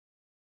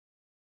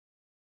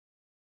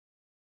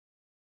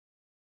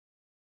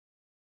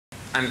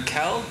I'm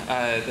Kjell.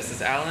 This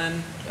is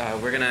Allan.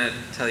 We're going to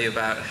tell you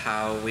about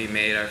how we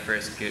made our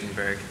first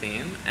Gutenberg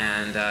theme.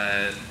 And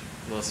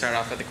we'll start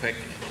off with a quick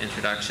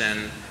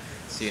introduction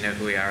so you know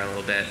who we are a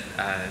little bit.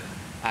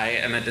 I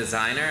am a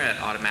designer at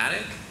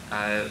Automatic.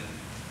 I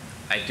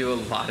do a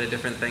lot of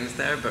different things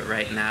there, but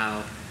right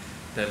now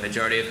the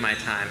majority of my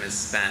time is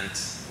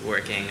spent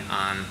working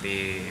on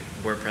the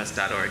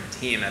WordPress.org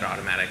team at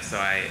Automatic. So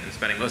I am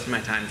spending most of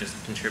my time just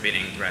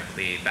contributing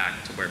directly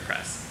back to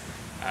WordPress,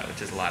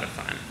 which is a lot of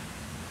fun.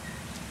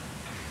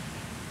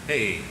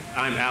 Hey,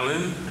 I'm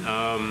Allan.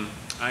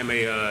 I'm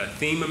a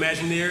theme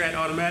Imagineer at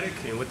Automatic,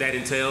 and what that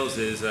entails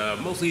is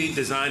mostly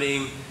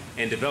designing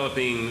and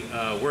developing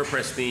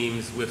WordPress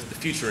themes with the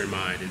future in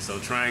mind, and so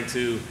trying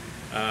to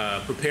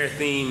prepare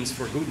themes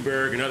for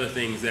Gutenberg and other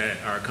things that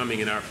are coming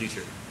in our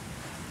future.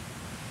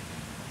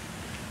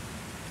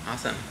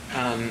 Awesome.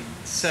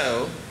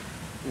 So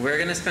we're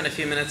going to spend a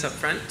few minutes up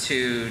front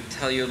to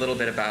tell you a little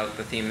bit about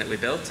the theme that we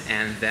built,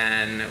 and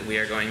then we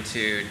are going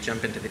to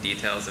jump into the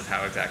details of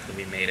how exactly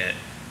we made it.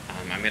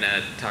 I'm going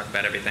to talk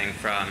about everything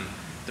from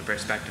the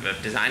perspective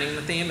of designing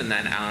the theme, and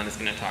then Allan is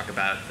going to talk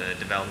about the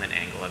development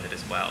angle of it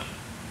as well.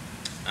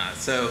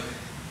 So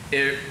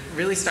it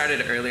really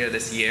started earlier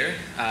this year.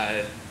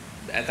 At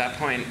that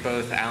point,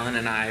 both Allan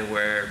and I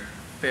were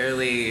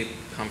fairly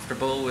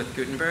comfortable with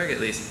Gutenberg, at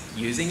least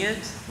using it.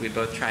 We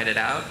both tried it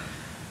out,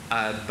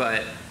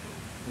 but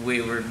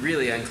we were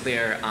really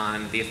unclear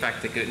on the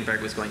effect that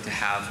Gutenberg was going to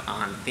have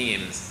on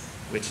themes,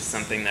 which is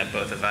something that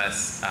both of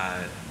us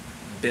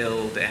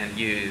build and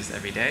use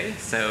every day.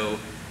 So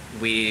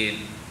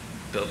we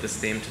built this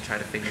theme to try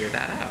to figure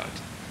that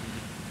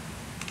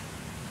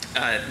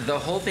out. The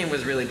whole theme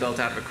was really built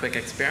out of a quick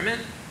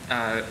experiment.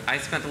 I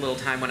spent a little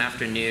time one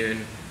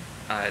afternoon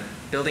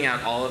building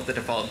out all of the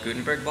default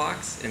Gutenberg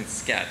blocks in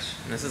Sketch.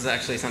 And this is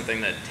actually something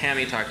that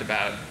Tammy talked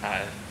about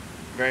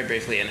very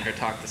briefly in her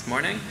talk this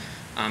morning.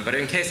 But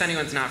in case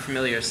anyone's not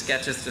familiar,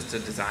 Sketch is just a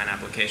design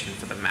application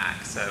for the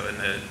Mac. So in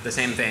the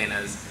same vein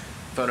as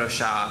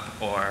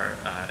Photoshop or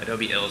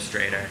Adobe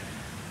Illustrator.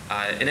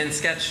 And in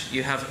Sketch,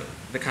 you have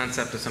the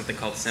concept of something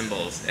called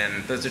symbols.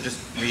 And those are just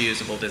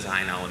reusable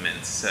design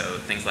elements. So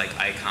things like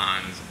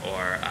icons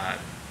or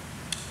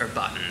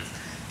buttons.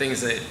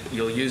 Things that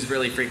you'll use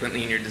really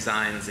frequently in your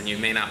designs, and you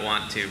may not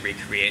want to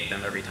recreate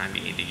them every time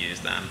you need to use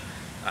them.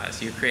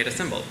 So you create a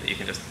symbol that you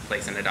can just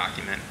place in a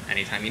document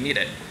anytime you need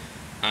it.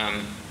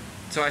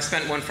 So I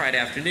spent one Friday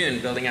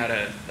afternoon building out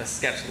a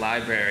Sketch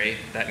library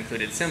that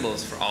included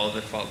symbols for all of the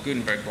default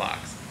Gutenberg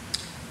blocks.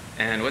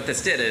 And what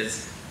this did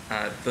is,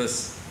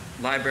 this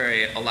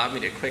library allowed me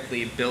to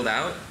quickly build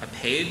out a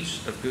page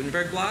of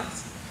Gutenberg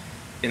blocks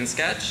in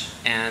Sketch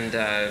and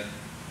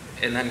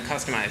then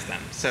customize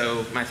them.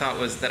 So my thought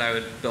was that I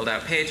would build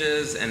out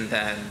pages and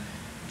then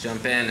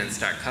jump in and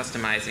start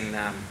customizing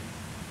them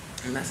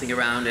and messing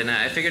around. And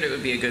I figured it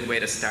would be a good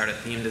way to start a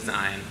theme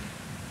design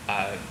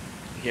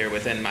here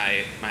within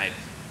my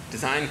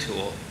design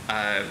tool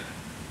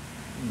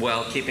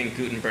while keeping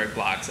Gutenberg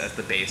blocks as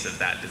the base of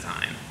that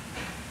design.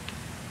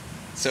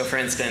 So for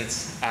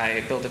instance,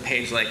 I built a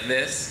page like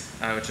this,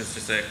 which is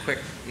just a quick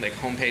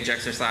homepage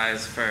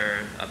exercise for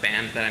a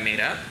band that I made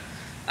up.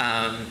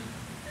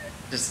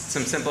 Just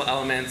some simple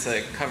elements,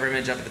 a cover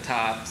image up at the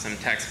top, some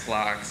text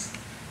blocks,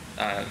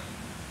 a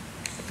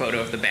photo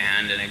of the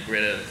band, and a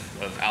grid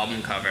of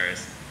album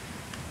covers.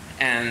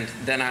 And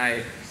then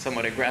I,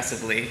 somewhat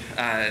aggressively,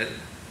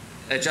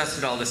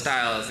 adjusted all the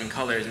styles and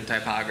colors and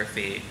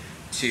typography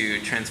to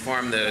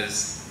transform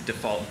those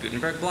default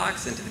Gutenberg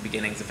blocks into the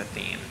beginnings of a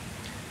theme.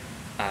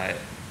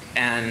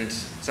 And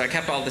so I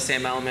kept all the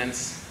same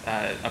elements.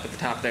 Up at the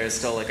top there is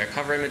still like a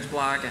cover image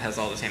block. It has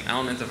all the same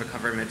elements of a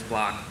cover image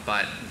block,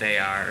 but they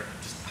are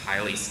just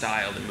highly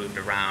styled and moved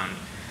around.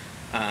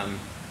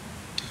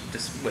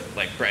 Just with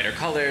like brighter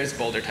colors,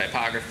 bolder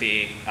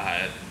typography.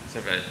 I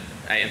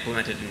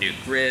implemented a new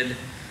grid.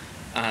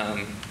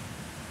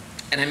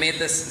 And I made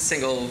this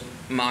single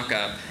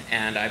mock-up,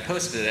 and I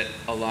posted it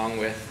along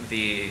with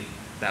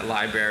that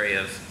library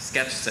of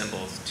Sketch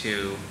symbols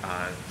to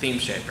Theme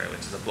Shaper,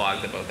 which is a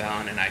blog that both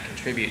Allan and I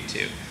contribute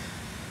to.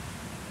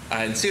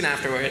 And soon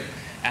afterward,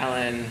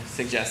 Allan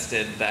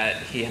suggested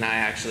that he and I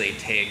actually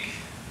take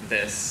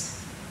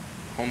this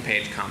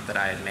homepage comp that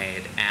I had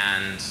made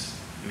and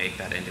make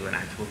that into an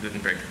actual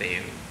Gutenberg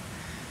theme.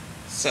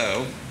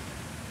 So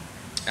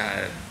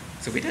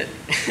we did.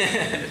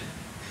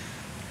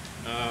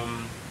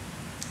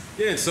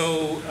 Yeah,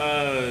 so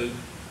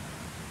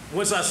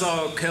once I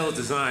saw Kjell's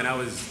design, I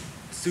was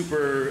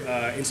super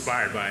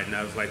inspired by it, and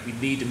I was like, we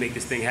need to make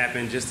this thing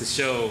happen just to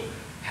show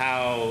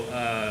how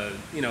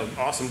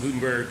awesome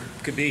Gutenberg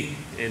could be.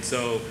 And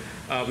so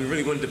we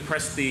really wanted to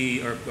push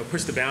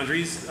the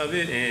boundaries of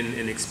it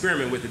and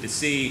experiment with it to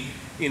see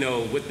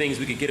what things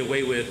we could get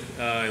away with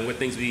and what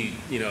things we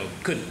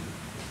couldn't.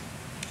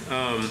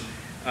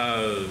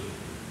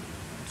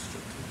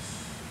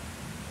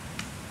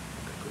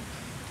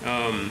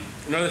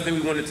 Another thing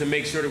we wanted to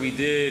make sure that we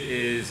did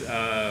is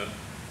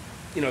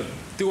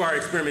through our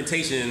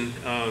experimentation,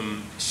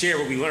 share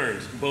what we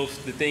learned,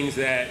 both the things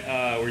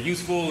that were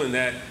useful and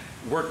that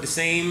work the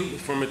same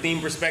from a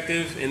theme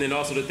perspective, and then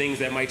also the things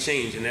that might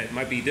change and that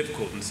might be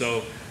difficult. And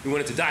so we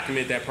wanted to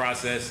document that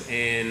process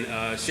and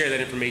share that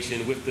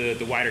information with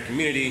the wider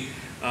community.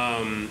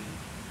 And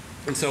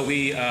so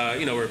we,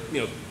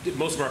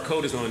 most of our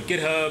code is on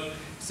GitHub.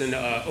 It's an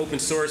open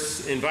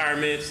source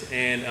environment,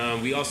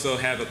 and we also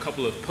have a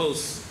couple of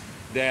posts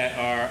that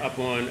are up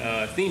on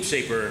Theme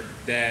Shaper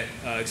that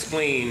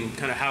explain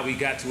kind of how we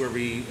got to where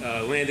we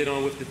landed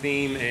on with the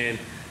theme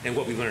and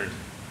what we learned.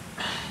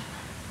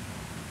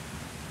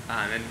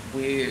 And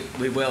we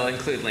will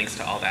include links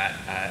to all that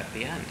at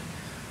the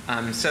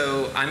end.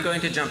 So I'm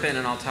going to jump in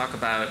and I'll talk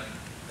about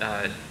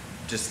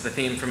just the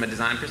theme from a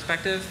design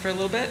perspective for a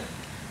little bit.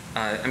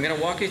 I'm going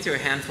to walk you through a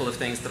handful of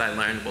things that I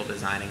learned while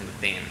designing the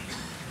theme.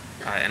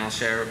 And I'll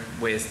share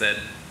ways that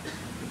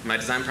my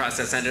design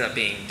process ended up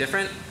being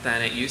different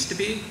than it used to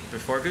be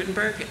before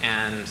Gutenberg,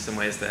 and some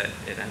ways that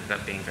it ended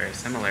up being very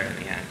similar in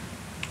the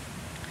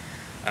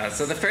end.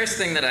 So the first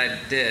thing that I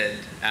did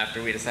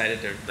after we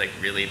decided to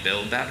really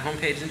build that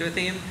homepage into a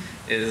theme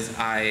is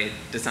I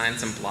designed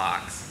some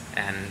blocks.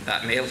 And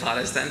that made a lot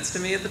of sense to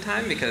me at the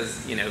time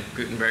because,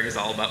 Gutenberg is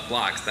all about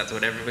blocks. That's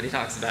what everybody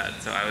talks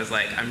about. So I was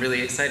like, I'm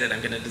really excited.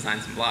 I'm going to design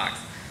some blocks.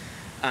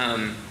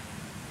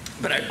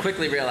 But I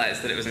quickly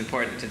realized that it was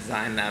important to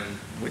design them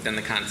within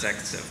the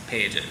context of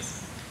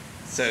pages.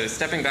 So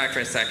stepping back for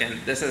a second,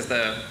 this is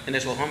the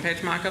initial homepage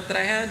mockup that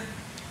I had.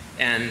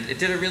 And it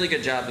did a really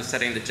good job of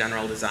setting the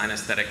general design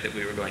aesthetic that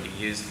we were going to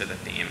use for the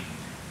theme.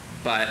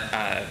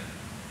 But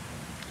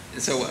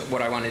so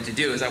what I wanted to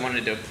do is I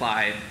wanted to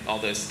apply all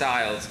those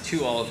styles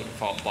to all of the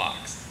default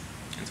blocks.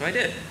 And so I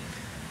did.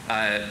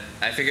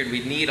 I figured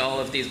we'd need all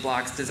of these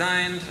blocks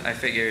designed. I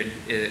figured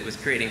it was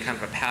creating kind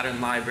of a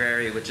pattern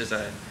library, which is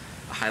a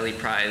highly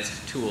prized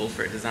tool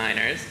for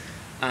designers.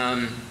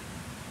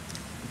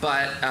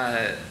 But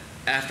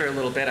after a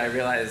little bit, I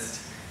realized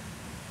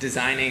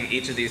designing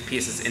each of these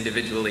pieces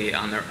individually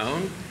on their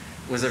own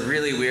was a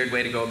really weird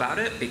way to go about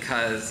it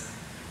because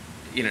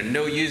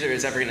no user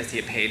is ever going to see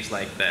a page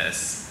like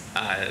this.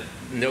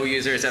 No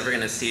user is ever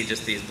going to see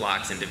just these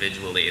blocks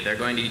individually. They're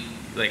going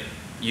to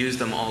use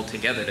them all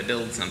together to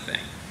build something.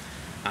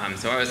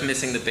 So I was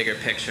missing the bigger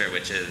picture,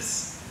 which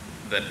is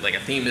that a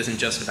theme isn't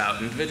just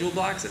about individual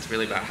blocks, it's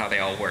really about how they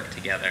all work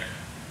together.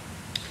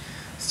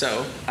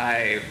 So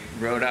I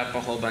wrote up a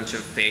whole bunch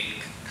of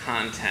fake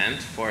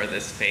content for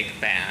this fake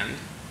band,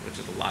 which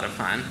was a lot of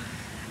fun.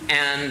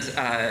 And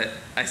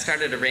I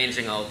started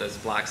arranging all of those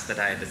blocks that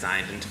I had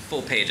designed into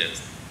full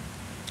pages.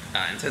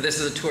 And so this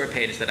is a tour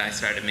page that I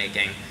started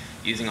making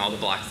using all the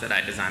blocks that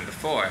I designed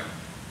before.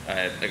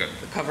 I got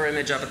the cover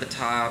image up at the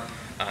top,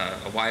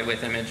 a wide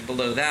width image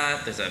below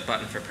that. There's a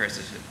button for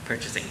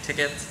purchasing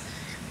tickets,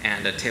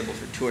 and a table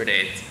for tour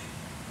dates.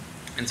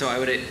 And so I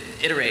would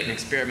iterate and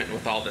experiment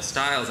with all the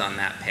styles on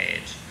that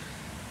page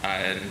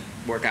and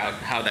work out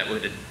how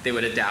they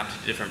would adapt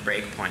to different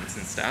breakpoints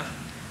and stuff.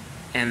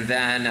 And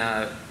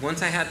then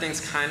once I had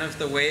things kind of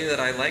the way that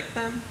I liked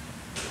them,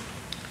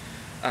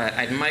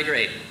 I'd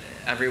migrate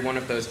every one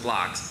of those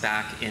blocks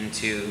back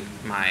into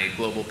my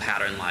global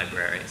pattern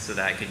library so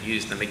that I could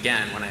use them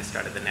again when I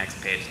started the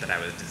next page that I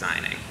was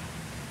designing.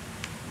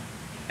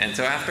 And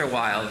so after a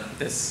while,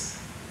 this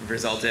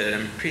resulted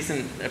in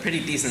a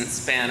pretty decent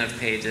span of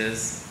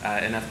pages,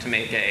 enough to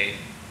make a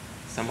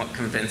somewhat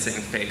convincing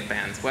fake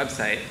band's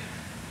website.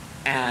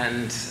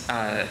 And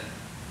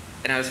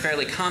I was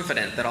fairly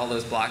confident that all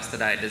those blocks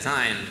that I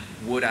designed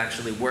would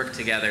actually work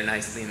together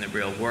nicely in the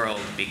real world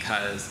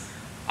because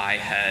I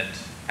had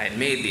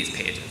made these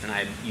pages and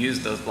I had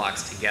used those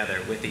blocks together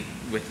with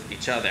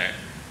each other.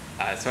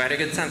 So I had a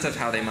good sense of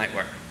how they might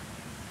work.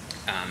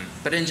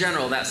 But in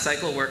general, that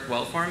cycle worked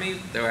well for me,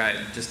 where I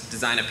just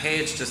design a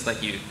page just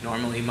like you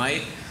normally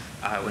might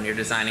when you're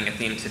designing a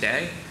theme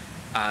today,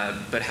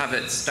 but have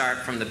it start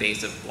from the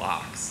base of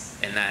blocks.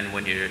 And then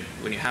when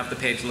you have the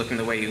page looking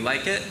the way you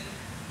like it,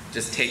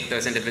 just take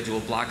those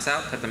individual blocks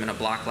out, put them in a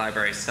block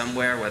library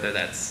somewhere, whether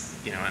that's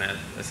in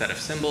a set of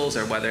symbols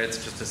or whether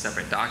it's just a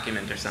separate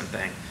document or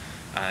something,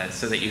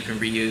 so that you can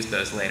reuse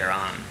those later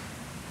on.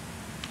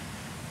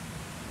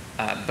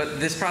 But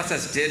this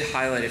process did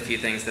highlight a few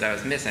things that I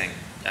was missing.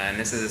 And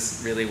this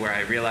is really where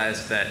I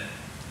realized that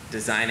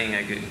designing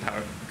a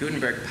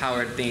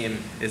Gutenberg-Powered theme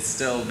is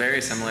still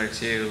very similar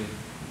to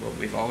what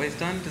we've always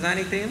done,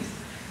 designing themes.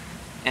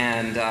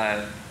 And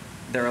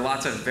there are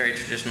lots of very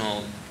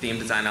traditional theme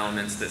design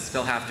elements that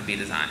still have to be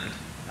designed.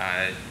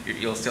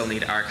 You'll still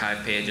need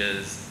archive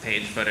pages,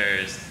 page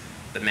footers,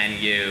 the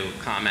menu,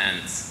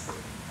 comments,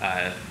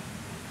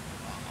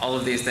 all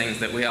of these things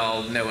that we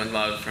all know and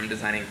love from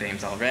designing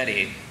themes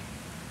already.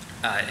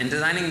 And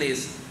designing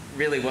these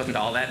really wasn't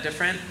all that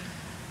different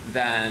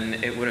than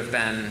it would have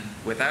been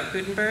without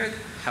Gutenberg.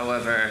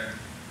 However,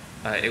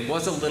 it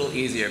was a little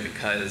easier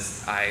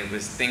because I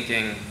was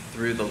thinking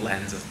through the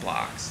lens of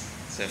blocks.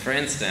 So for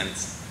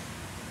instance,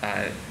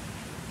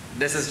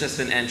 this is just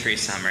an entry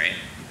summary.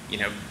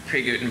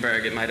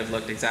 Pre-Gutenberg, it might have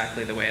looked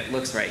exactly the way it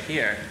looks right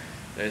here.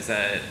 There's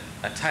a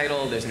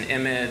title, there's an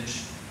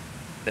image,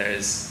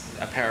 there's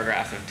a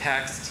paragraph of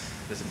text,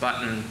 there's a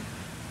button.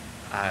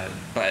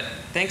 But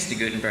thanks to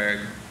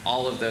Gutenberg,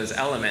 all of those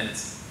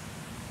elements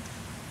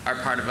are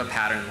part of a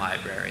pattern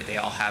library. They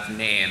all have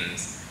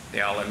names.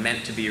 They all are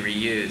meant to be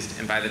reused.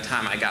 And by the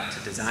time I got to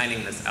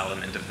designing this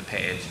element of the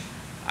page,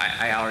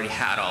 I already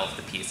had all of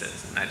the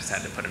pieces, and I just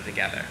had to put them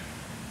together.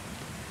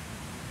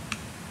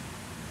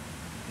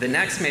 The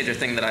next major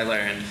thing that I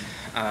learned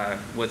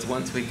was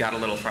once we got a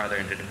little farther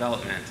into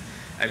development,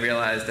 I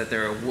realized that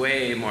there are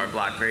way more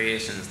block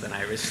variations than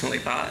I originally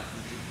thought.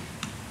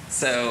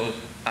 So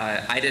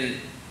I didn't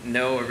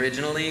know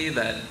originally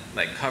that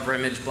cover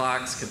image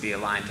blocks could be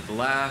aligned to the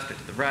left or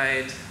to the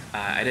right.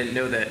 I didn't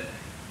know that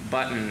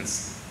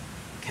buttons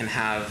can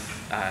have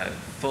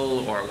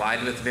full or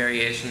wide width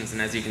variations,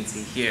 and as you can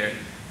see here,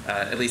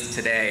 at least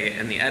today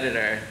in the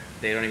editor,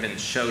 they don't even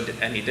show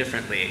any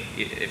differently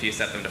if you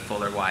set them to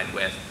full or wide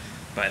width.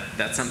 But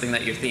that's something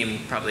that your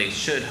theme probably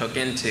should hook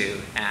into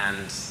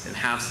and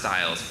have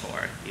styles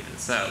for, even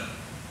so.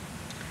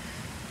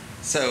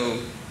 So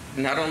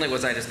not only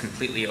was I just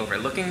completely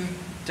overlooking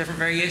different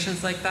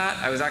variations like that,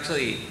 I was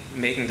actually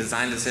making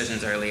design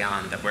decisions early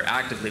on that were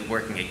actively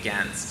working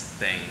against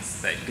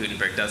things that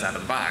Gutenberg does out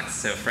of the box.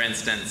 So for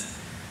instance,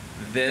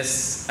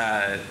 this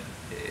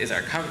is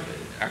our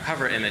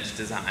cover image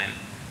design.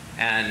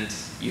 And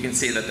you can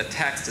see that the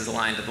text is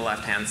aligned to the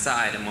left-hand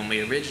side. And when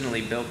we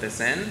originally built this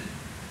in,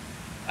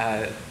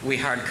 we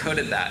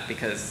hard-coded that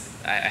because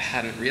I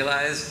hadn't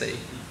realized that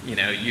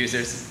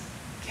users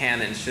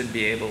can and should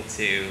be able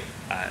to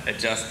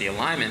adjust the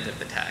alignment of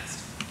the text.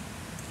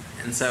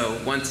 And so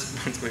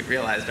once we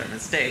realized our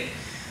mistake,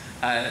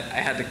 I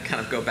had to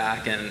kind of go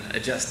back and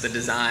adjust the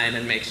design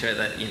and make sure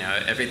that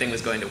everything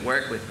was going to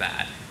work with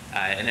that.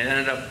 And it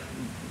ended up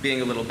being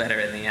a little better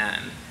in the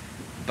end.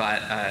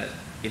 But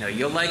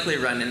you'll likely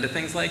run into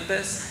things like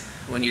this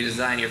when you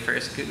design your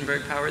first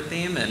Gutenberg-powered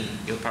theme, and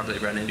you'll probably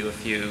run into a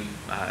few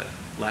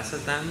less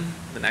of them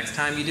the next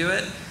time you do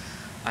it.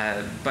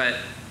 But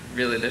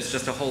really, there's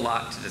just a whole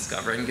lot to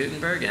discover in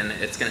Gutenberg, and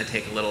it's going to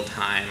take a little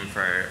time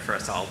for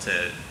us all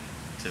to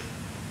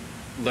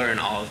learn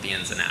all of the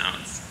ins and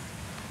outs.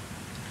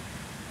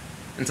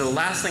 And so the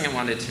last thing I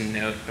wanted to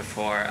note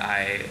before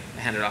I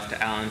hand it off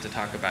to Allan to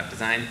talk about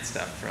design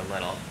stuff for a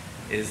little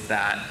is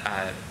that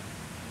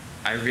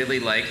I really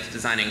liked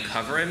designing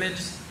cover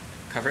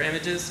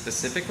images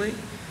specifically,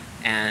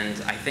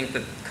 and I think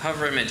that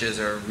cover images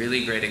are a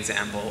really great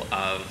example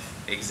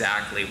of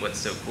exactly what's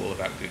so cool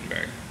about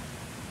Gutenberg.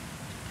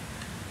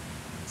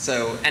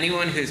 So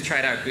anyone who's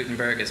tried out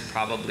Gutenberg is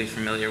probably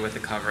familiar with the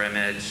cover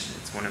image.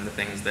 It's one of the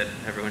things that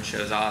everyone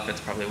shows off. It's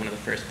probably one of the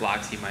first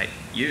blocks you might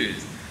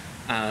use.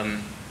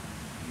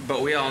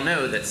 But we all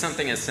know that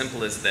something as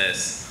simple as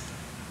this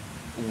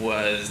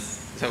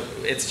so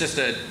it's just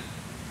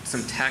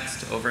some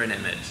text over an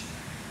image.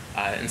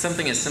 And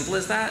something as simple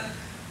as that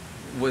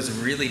was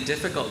really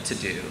difficult to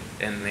do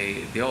in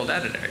the old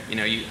editor.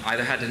 You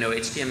either had to know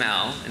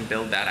HTML and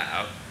build that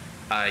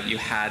out. You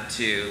had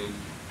to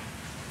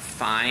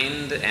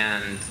find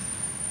and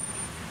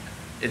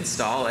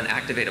install and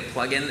activate a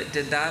plugin that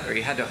did that, or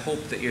you had to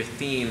hope that your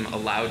theme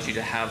allowed you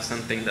to have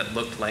something that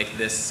looked like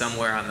this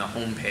somewhere on the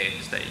home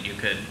page that you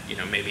could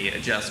maybe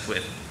adjust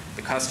with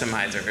the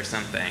customizer or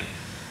something.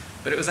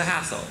 But it was a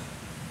hassle.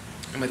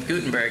 And with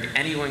Gutenberg,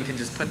 anyone can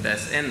just put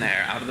this in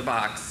there out of the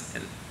box,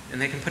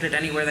 and they can put it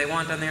anywhere they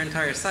want on their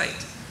entire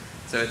site.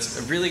 So it's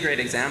a really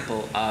great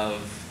example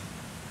of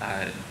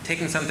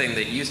taking something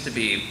that used to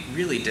be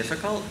really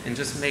difficult and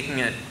just making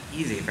it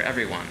easy for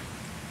everyone.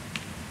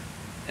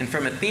 And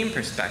from a theme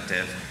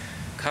perspective,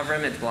 cover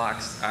image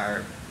blocks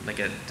are like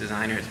a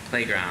designer's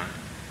playground.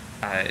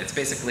 It's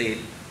basically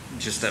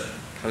just a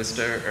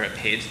poster or a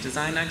page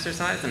design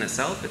exercise in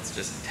itself. It's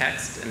just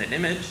text and an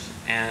image,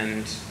 and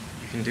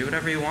you can do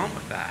whatever you want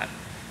with that.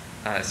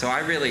 So I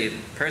really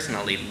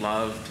personally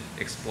loved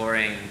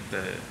exploring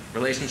the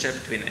relationship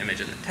between the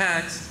image and the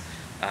text,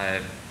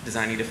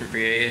 designing different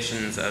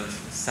variations of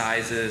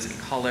sizes and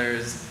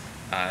colors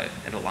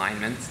and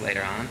alignments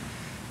later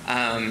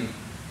on.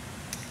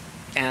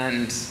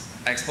 And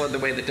I explored the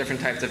way that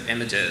different types of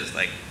images,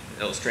 like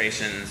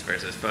illustrations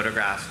versus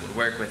photographs, would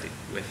work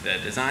with the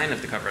design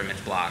of the cover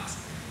image blocks.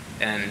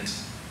 And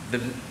the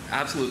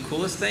absolute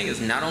coolest thing is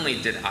not only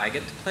did I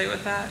get to play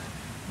with that,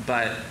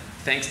 but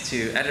thanks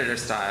to editor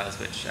styles,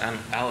 which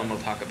Allan will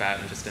talk about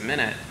in just a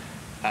minute,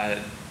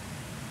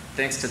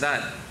 thanks to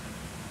that,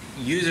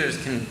 users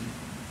can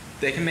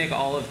make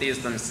all of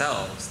these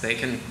themselves. They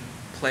can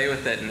play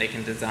with it and they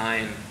can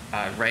design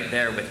right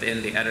there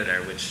within the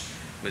editor, which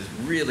was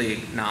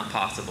really not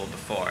possible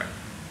before.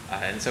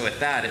 And so with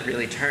that, it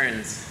really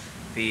turns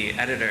the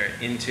editor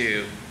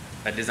into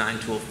a design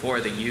tool for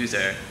the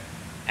user,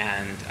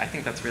 and I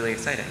think that's really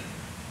exciting.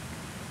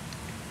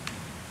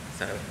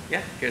 So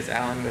yeah, here's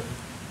Allan with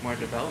more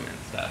development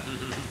stuff.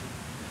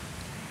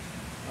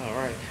 All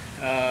right.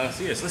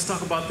 So yes, let's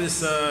talk about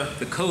this,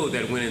 the code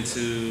that went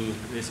into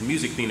this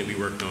music theme that we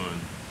worked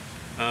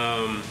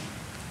on.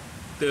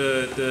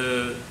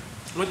 The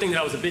one thing that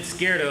I was a bit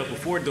scared of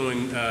before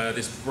doing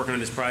working on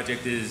this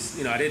project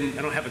is, I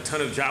don't have a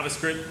ton of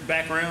JavaScript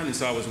background, and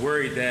so I was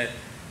worried that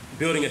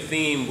building a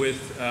theme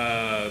with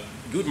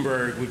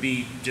Gutenberg would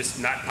be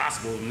just not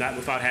possible, not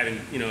without having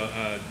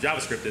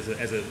JavaScript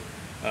as a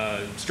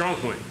strong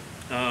point.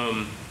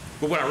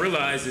 But what I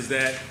realized is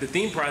that the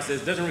theme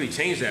process doesn't really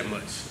change that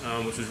much,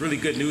 which was really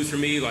good news for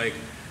me. Like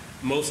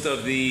most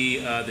of the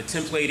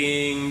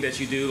templating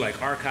that you do,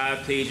 like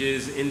archive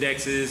pages,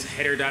 indexes,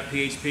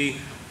 header.php,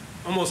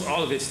 almost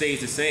all of it stays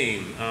the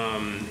same.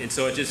 And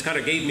so it just kind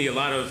of gave me a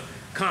lot of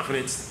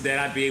confidence that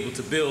I'd be able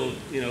to build,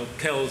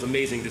 Kjell's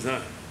amazing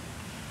design.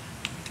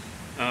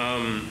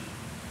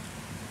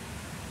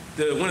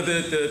 One of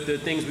the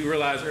things we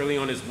realized early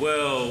on as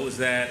well was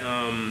that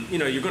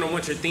you're going to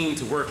want your theme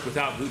to work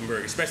without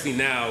Gutenberg, especially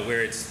now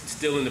where it's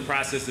still in the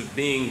process of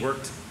being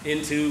worked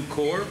into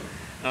core.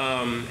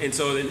 And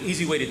so an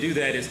easy way to do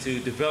that is to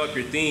develop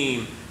your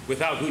theme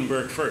without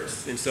Gutenberg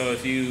first. And so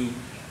if you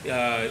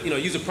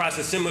use a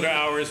process similar to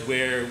ours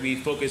where we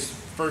focus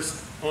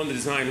first on the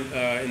design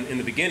in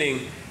the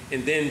beginning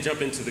and then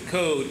jump into the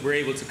code, we're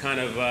able to kind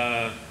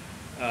of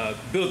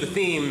build the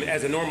theme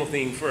as a normal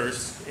theme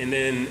first, and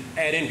then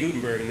add in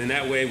Gutenberg, and then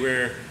that way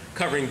we're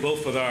covering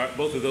both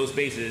of those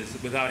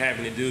bases without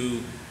having to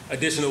do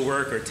additional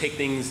work or take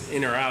things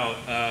in or out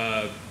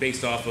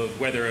based off of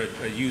whether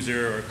a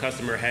user or a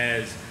customer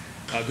has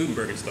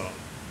Gutenberg installed.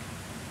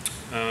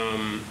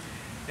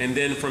 And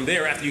then from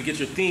there, after you get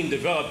your theme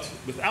developed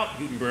without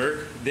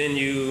Gutenberg, then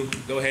you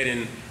go ahead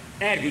and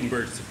add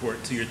Gutenberg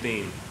support to your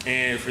theme.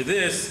 And for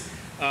this,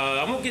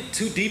 I won't get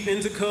too deep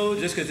into code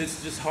just because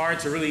it's just hard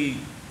to really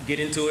get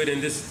into it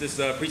in this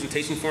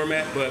presentation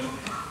format. But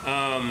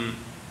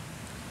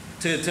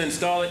to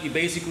install it, you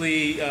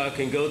basically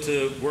can go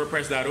to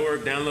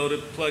WordPress.org, download a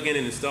plugin,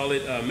 and install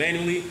it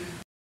manually.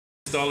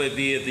 Install it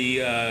via the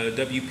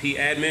WP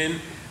admin.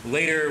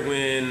 Later,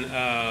 when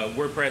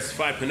WordPress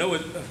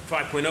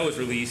 5.0 is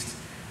released,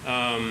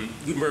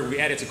 Gutenberg will be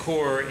added to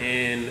core,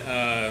 and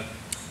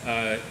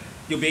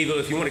you'll be able,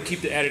 if you want to keep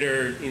the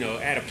editor,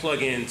 add a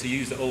plugin to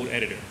use the old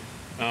editor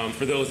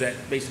for those that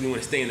basically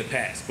want to stay in the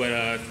past. But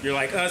if you're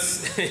like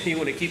us, you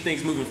want to keep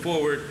things moving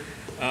forward,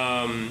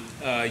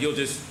 you'll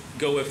just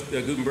go with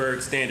the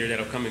Gutenberg standard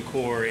that'll come in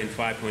core in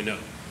 5.0.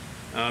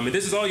 And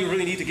this is all you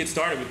really need to get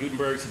started with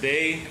Gutenberg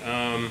today.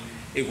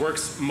 It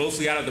works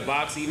mostly out of the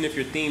box. Even if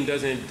your theme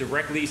doesn't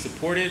directly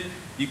support it,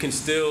 you can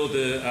still,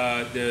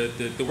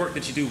 the work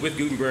that you do with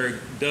Gutenberg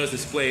does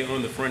display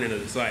on the front end of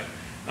the site.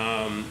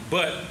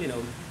 But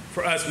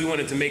for us, we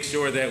wanted to make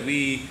sure that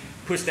we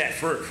push that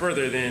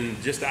further than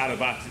just the out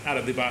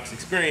of the box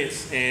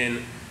experience,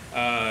 and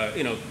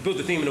build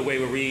the theme in a way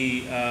where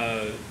we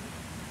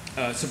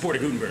support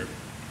Gutenberg.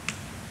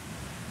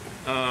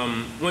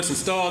 Once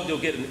installed, you'll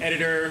get an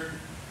editor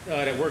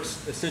that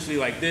works essentially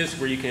like this,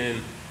 where you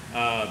can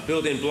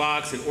build in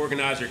blocks and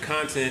organize your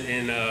content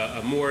in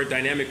a more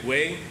dynamic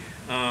way.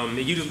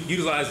 It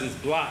utilizes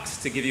blocks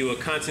to give you a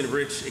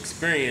content-rich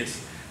experience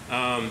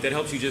that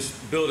helps you just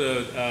build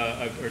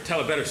or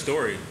tell a better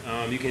story.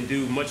 You can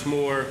do much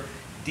more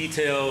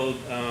detailed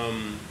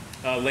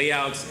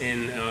layouts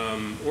and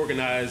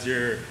organize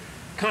your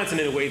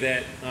content in a way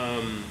that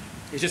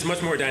is just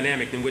much more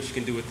dynamic than what you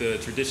can do with the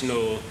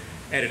traditional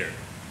editor.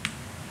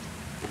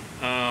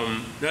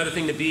 Another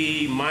thing to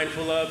be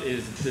mindful of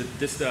is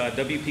this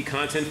WP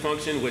content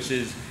function, which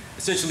is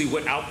essentially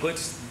what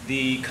outputs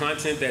the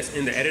content that's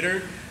in the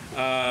editor.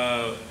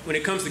 When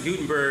it comes to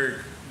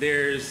Gutenberg,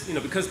 there's,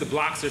 because the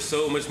blocks are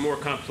so much more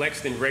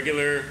complex than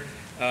regular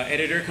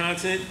editor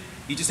content,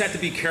 you just have to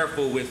be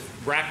careful with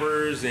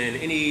wrappers and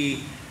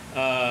any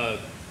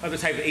other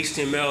type of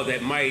HTML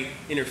that might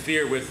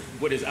interfere with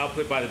what is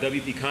output by the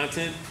WP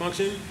content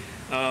function.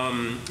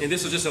 And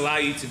this will just allow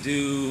you to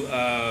do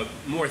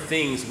more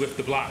things with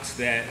the blocks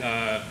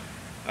that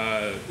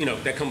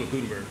that come with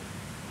Gutenberg.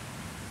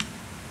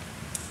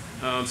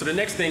 So the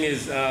next thing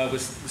is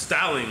was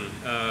styling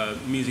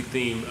music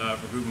theme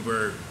for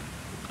Gutenberg.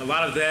 A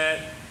lot of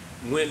that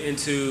went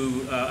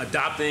into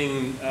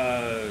adopting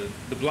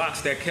the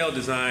blocks that Kjell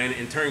designed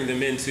and turning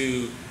them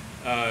into,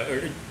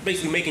 or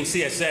basically making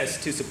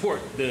CSS to support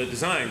the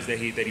designs that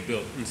he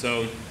built. And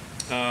so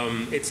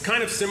it's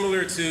kind of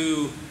similar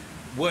to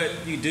what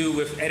you do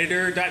with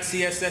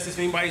editor.css, if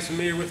anybody's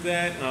familiar with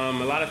that.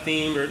 A lot of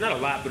themes, or not a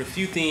lot, but a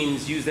few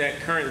themes use that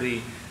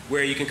currently,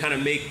 where you can kind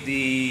of make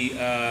the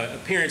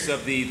appearance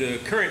of the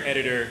current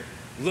editor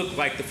look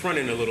like the front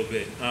end a little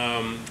bit.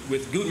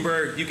 With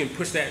Gutenberg, you can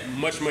push that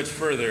much, much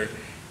further.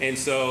 And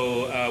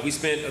so we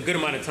spent a good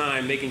amount of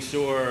time making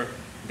sure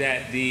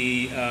that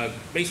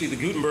basically the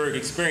Gutenberg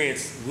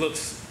experience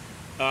looks,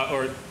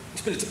 or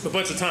spent a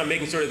bunch of time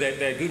making sure that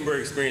Gutenberg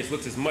experience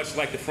looks as much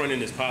like the front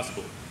end as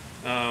possible.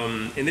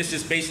 And this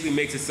just basically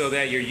makes it so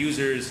that your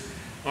users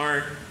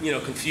aren't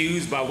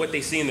confused by what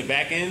they see in the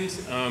back end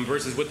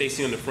versus what they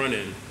see on the front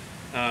end.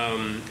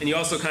 And you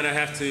also kind of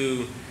have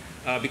to,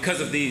 because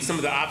of some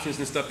of the options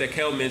and stuff that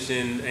Kjell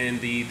mentioned, and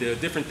the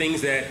different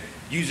things that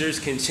users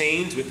can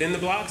change within the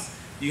blocks,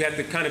 you have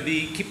to kind of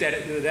keep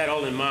that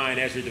all in mind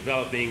as you're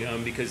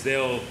developing, because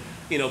they'll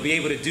be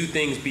able to do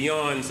things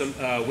beyond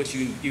what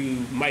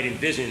you might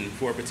envision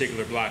for a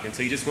particular block. And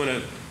so you just want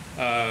to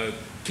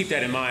keep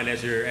that in mind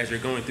as you're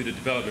going through the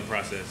development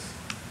process.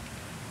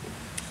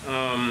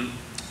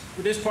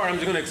 For this part, I'm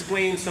just going to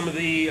explain some of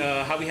the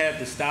how we have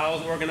the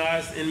styles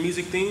organized in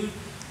music theme.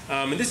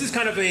 And this is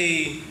kind of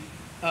a,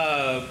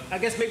 I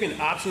guess maybe an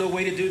optional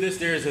way to do this.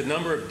 There's a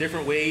number of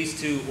different ways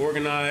to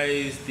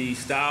organize the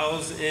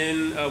styles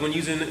in when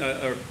using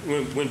or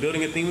when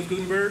building a theme with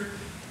Gutenberg.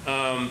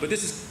 But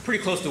this is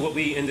pretty close to what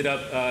we ended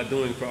up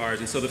doing for ours.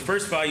 And so the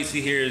first file you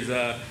see here is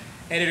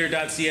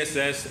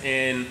editor.css,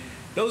 and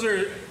those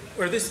are,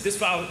 or this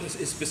file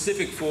is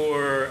specific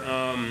for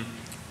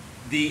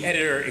the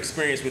editor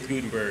experience with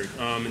Gutenberg.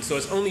 And so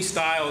it's only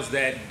styles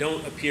that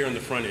don't appear on the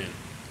front end.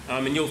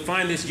 And you'll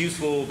find this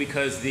useful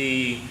because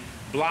the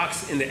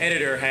blocks in the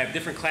editor have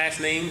different class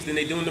names than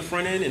they do in the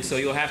front end. And so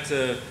you'll have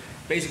to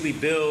basically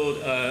build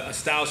a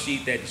style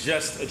sheet that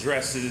just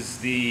addresses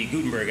the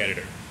Gutenberg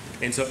editor.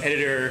 And so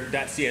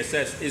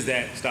editor.css is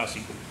that style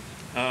sheet.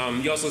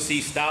 You also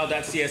see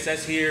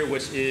style.css here,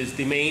 which is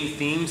the main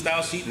theme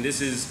style sheet. And this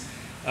is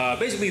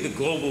basically the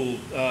global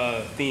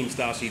theme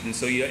style sheet. And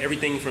so you have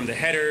everything from the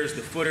headers,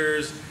 the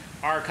footers,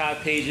 archive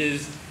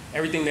pages,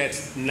 everything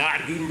that's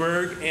not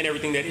Gutenberg and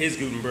everything that is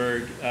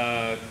Gutenberg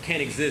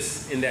can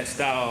exist in that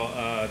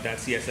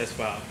style.css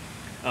file.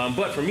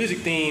 But for music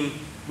theme,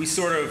 we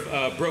sort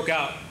of broke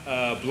out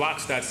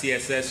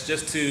blocks.css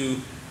just to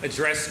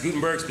address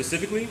Gutenberg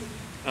specifically.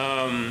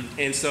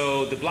 And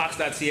so the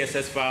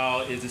blocks.css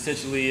file is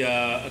essentially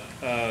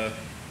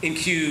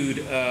enqueued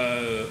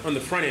on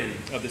the front end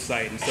of the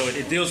site. And so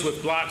it deals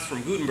with blocks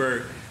from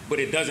Gutenberg, but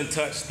it doesn't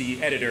touch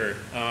the editor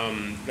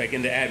like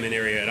in the admin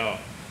area at all.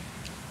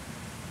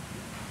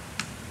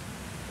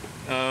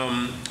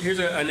 Here's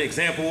an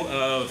example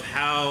of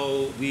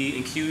how we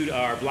enqueued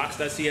our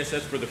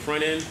blocks.css for the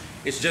front end.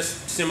 It's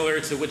just similar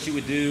to what you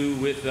would do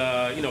with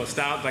you know, a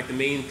style, like the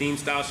main theme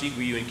style sheet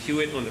where you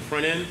enqueue it on the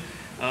front end.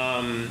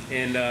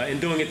 In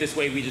doing it this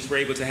way, we just were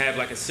able to have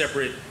like a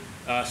separate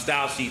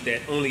style sheet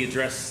that only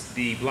addressed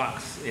the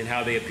blocks and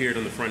how they appeared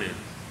on the front end.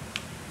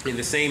 And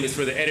the same is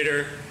for the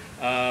editor,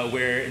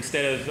 where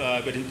instead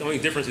of, but the only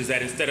difference is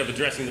that instead of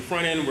addressing the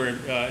front end, we're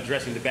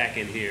addressing the back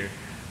end here.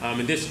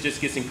 And this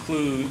just gets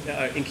enqueued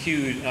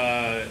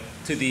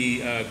to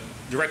the,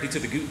 directly to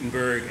the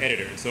Gutenberg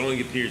editor, so it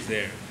only appears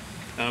there.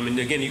 And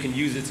again, you can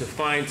use it to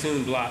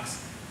fine-tune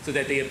blocks so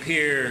that they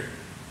appear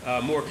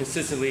more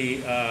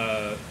consistently,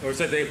 or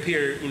so that they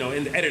appear, you know,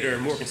 in the editor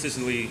more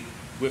consistently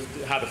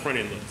with how the front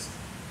end looks.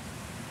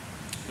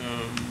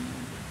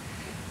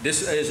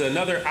 This is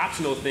another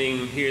optional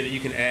thing here that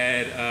you can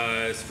add.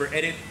 It's for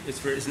edit.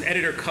 It's an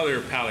editor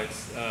color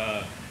palettes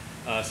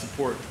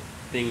support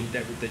thing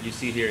that you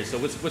see here. So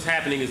what's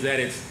happening is that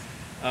it's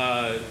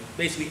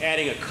basically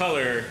adding a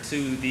color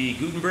to the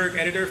Gutenberg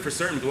editor. For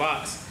certain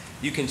blocks,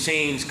 you can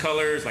change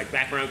colors like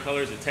background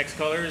colors and text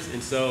colors.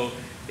 And so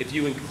if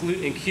you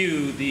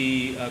enqueue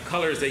the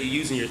colors that you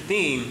use in your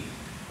theme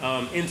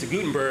into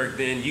Gutenberg,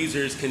 then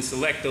users can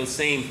select those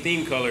same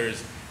theme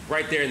colors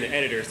right there in the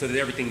editor so that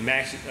everything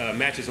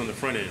matches on the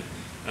front end.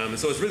 And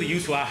so it's really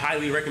useful. I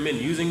highly recommend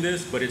using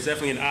this, but it's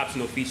definitely an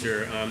optional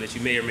feature that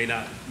you may or may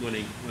not want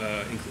to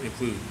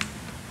include.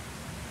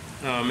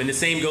 And the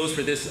same goes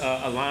for this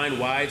align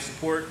wide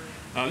support.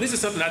 This is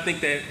something I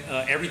think that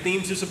every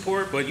theme should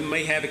support, but you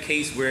may have a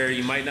case where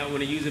you might not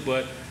want to use it.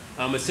 But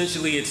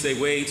essentially, it's a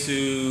way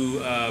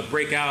to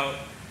break out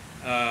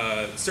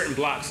certain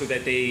blocks so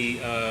that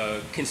they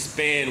can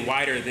span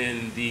wider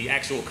than the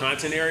actual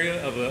content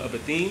area of a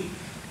theme.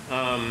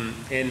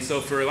 And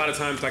so for a lot of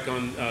times, like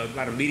on a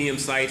lot of medium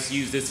sites,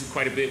 use this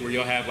quite a bit, where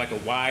you'll have like a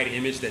wide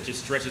image that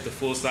just stretches the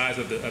full size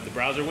of the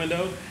browser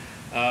window.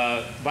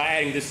 By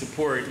adding this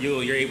support,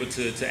 you're able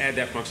to add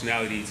that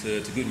functionality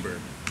to Gutenberg.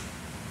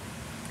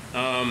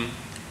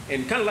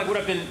 And kind of like what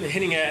I've been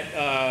hinting at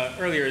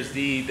earlier is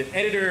the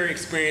editor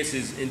experience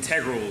is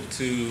integral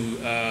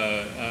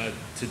to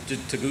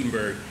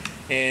Gutenberg.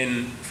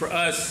 And for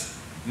us,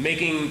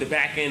 making the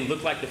back end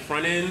look like the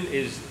front end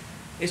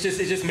it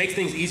just makes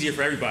things easier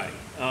for everybody,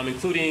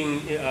 including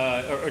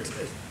or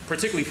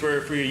particularly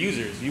for your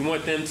users. You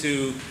want them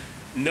to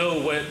know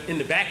what in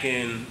the back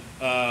end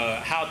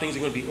how things are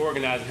going to be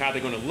organized and how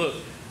they're going to look,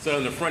 so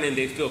on the front end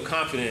they feel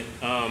confident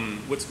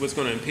what's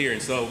going to appear.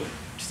 And so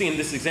seeing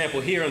this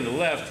example here on the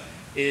left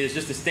is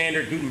just a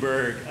standard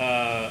Gutenberg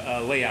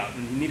layout.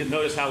 And you need to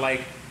notice how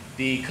like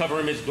the cover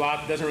image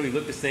block doesn't really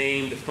look the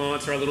same. The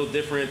fonts are a little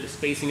different. The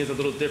spacing is a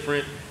little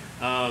different.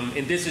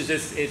 And this is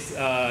just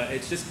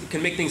it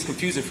can make things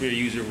confusing for your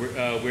user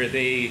where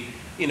they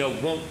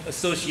won't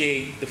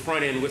associate the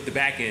front end with the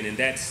back end, and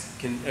that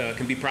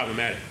can be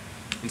problematic.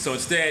 And so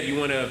instead you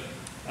want to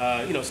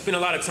spend a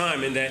lot of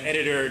time in that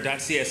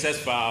editor.css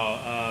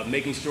file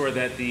making sure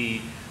that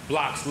the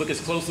blocks look as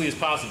closely as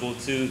possible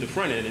to the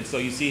front end. And so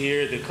you see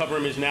here the cover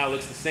image now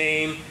looks the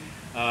same.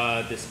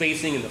 The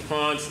spacing and the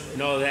fonts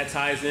and all of that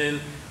ties in.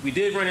 We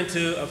did run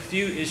into a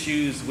few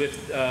issues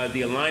with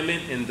the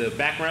alignment and the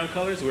background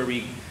colors, where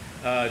we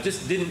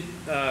just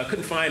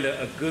couldn't find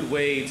a good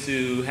way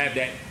to have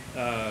that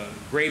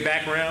gray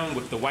background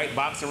with the white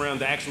box around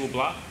the actual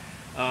block.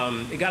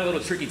 It got a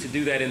little tricky to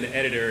do that in the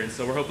editor, and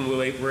so we're hoping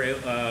we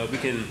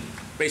can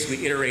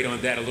basically iterate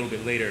on that a little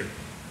bit later.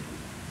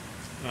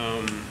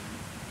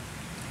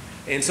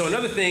 And so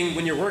another thing,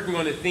 when you're working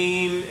on a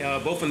theme,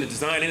 both in the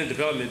design and the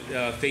development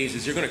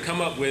phases, you're going to come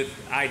up with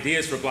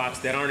ideas for blocks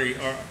that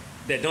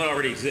don't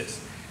already exist.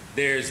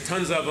 There's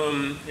tons of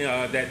them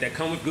that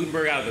come with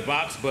Gutenberg out of the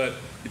box, but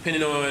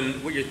depending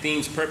on what your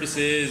theme's purpose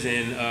is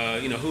and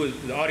who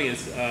the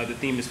audience the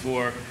theme is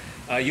for,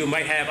 you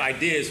might have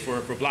ideas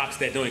for blocks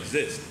that don't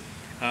exist.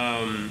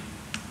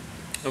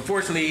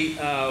 Unfortunately,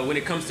 when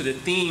it comes to the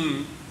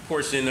theme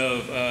portion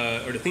of,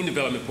 or the theme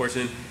development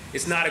portion,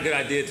 it's not a good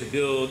idea to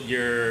build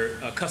your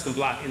custom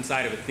block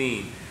inside of a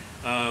theme.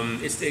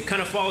 It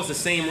kind of follows the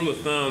same rule of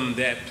thumb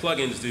that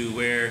plugins do,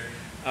 where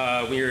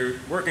when you're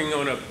working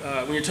on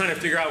when you're trying to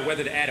figure out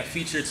whether to add a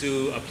feature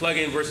to a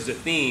plugin versus a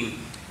theme,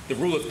 the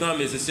rule of thumb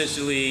is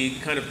essentially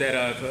kind of that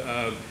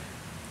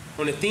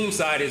on the theme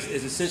side is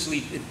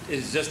essentially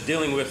is just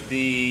dealing with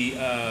the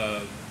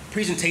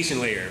presentation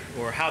layer,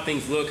 or how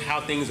things look, how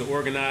things are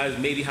organized,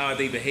 maybe how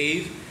they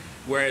behave.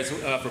 Whereas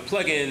for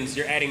plugins,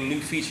 you're adding new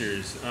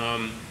features.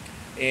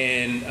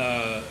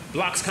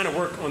 Blocks kind of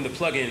work on the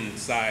plugin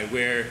side,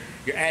 where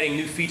you're adding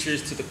new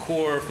features to the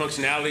core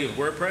functionality of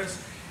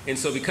WordPress. And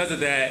so because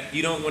of that,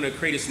 you don't want to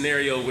create a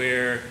scenario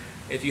where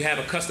if you have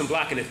a custom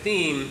block in a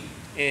theme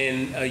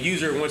and a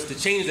user wants to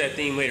change that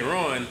theme later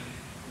on,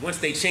 once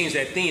they change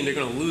that theme, they're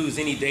going to lose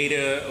any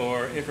data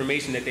or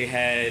information that they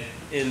had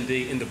in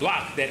the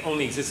block that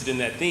only existed in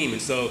that theme.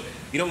 And so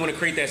you don't want to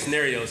create that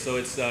scenario. So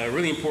it's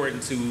really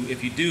important to,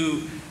 if you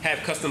do have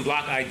custom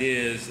block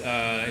ideas,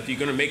 if you're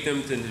going to make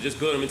them, to just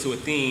build them into a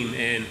theme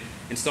and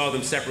install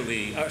them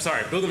separately.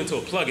 Build them into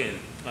a plugin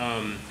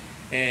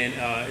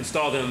and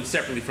install them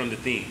separately from the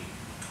theme.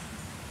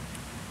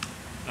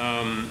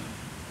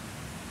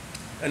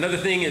 Another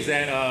thing is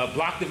that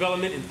block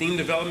development and theme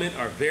development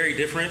are very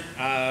different.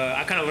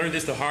 I kind of learned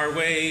this the hard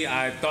way.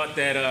 I thought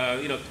that,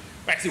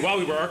 actually while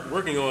we were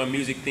working on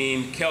music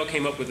theme, Kjell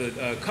came up with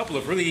a couple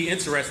of really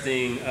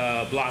interesting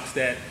blocks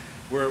that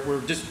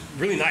were just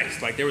really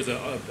nice. Like there was an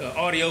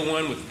audio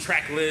one with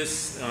track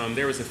lists.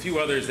 There was a few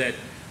others that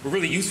were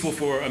really useful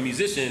for a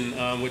musician,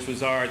 which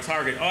was our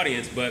target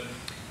audience.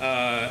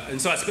 And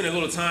so I spent a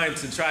little time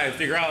to try and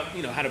figure out,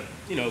 how to,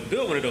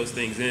 build one of those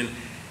things. And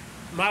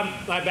my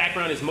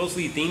background is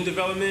mostly theme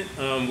development,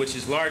 which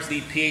is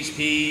largely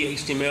PHP,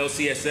 HTML,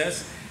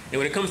 CSS. And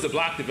when it comes to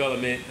block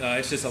development,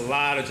 it's just a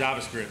lot of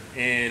JavaScript.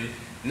 And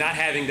not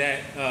having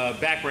that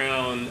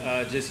background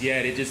just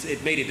yet,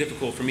 it made it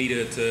difficult for me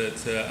to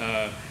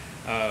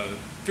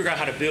figure out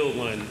how to build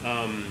one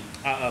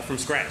from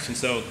scratch. And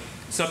so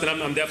something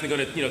I'm definitely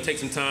going to take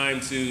some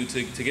time to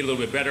get a little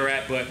bit better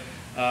at. But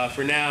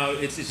for now,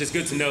 it's just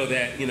good to know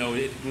that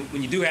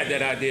when you do have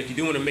that idea, if you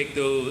do want to make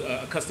those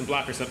a custom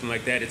block or something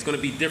like that, it's going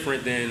to be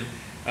different than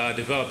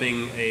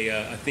developing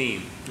a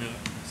theme.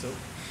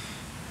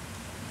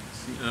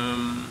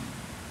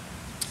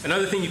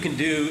 Another thing you can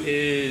do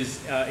is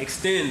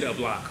extend a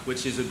block,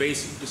 which is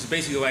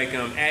basically like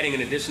adding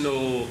an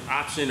additional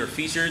option or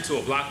feature to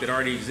a block that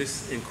already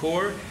exists in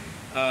core.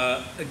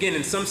 Again,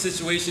 in some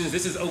situations,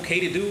 this is okay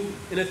to do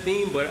in a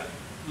theme, but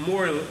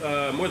more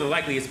than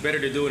likely, it's better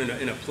to do it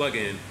in a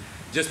plugin,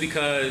 just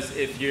because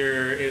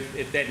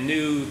if that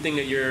new thing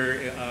that you're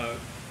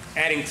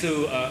adding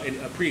to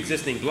a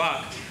pre-existing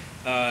block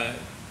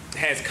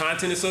has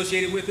content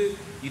associated with it,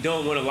 you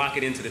don't want to lock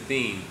it into the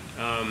theme.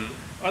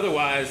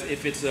 Otherwise,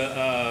 if it's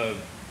a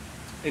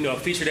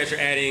feature that you're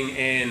adding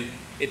and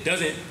it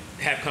doesn't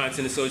have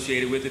content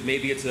associated with it,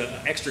 maybe it's an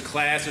extra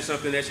class or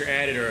something that you're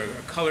added, or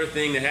a color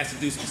thing that has to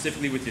do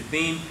specifically with your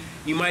theme,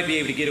 you might be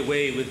able to get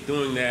away with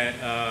doing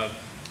that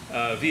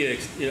via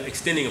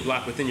extending a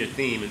block within your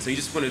theme. And so you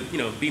just want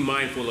to be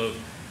mindful of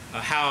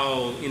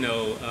how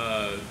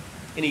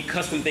any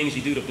custom things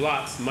you do to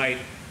blocks might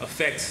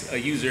affect a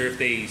user if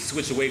they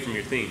switch away from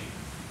your theme.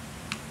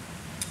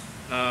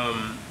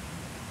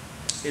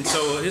 And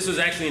so this was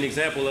actually an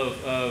example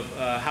of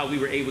how we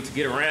were able to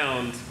get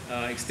around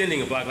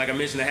extending a block. Like I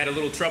mentioned, I had a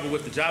little trouble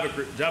with the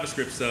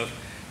JavaScript stuff,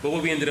 but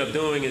what we ended up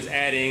doing is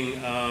adding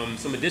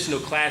some additional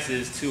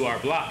classes to our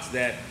blocks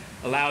that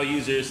allow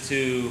users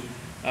to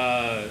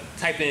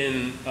type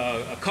in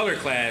a color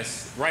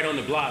class right on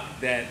the block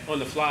that on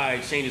the fly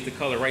changes the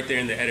color right there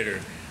in the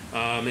editor.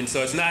 And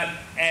so it's not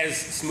as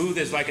smooth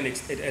as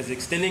as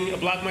extending a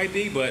block might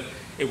be, but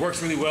it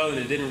works really well, and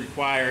it didn't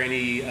require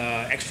any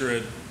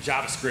extra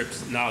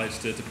JavaScript knowledge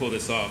to pull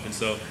this off. And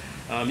so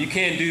you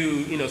can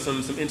do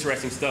some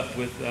interesting stuff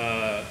with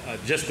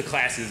just the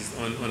classes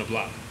on a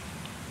block.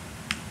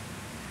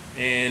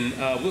 And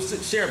we'll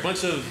share a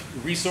bunch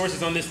of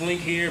resources on this link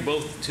here,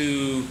 both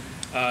to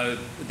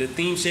the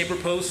theme shaper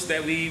posts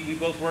that we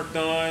both worked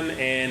on,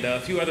 and a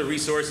few other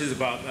resources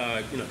about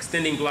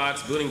extending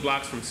blocks, building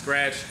blocks from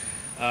scratch,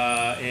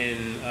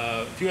 and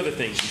a few other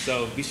things.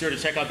 So be sure to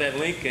check out that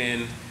link.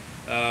 And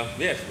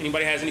yeah, if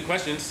anybody has any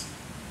questions.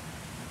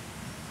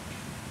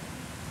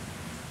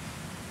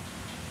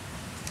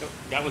 Oh,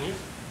 got one here?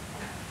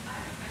 I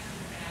have a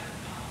question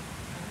about,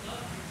 I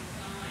love your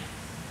design,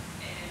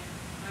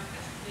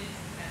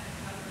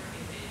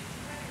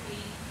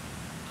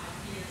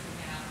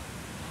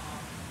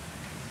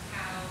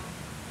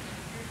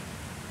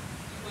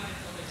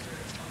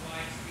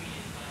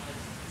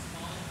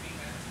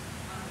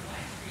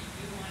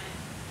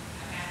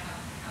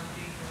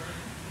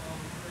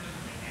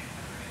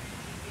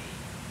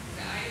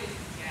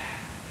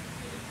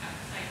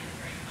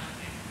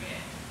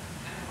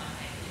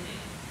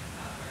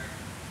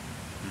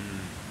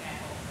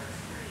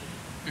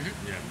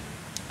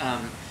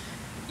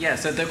 Yeah,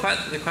 so the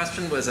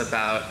question was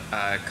about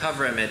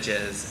cover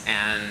images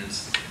and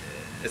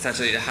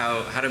essentially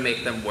how to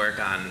make them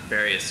work on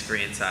various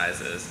screen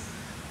sizes.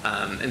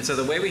 And so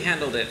the way we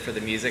handled it for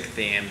the music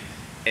theme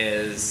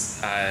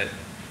is, I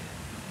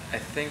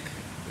think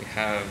we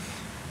have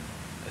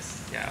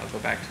this, yeah, I'll go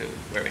back to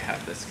where we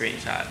have the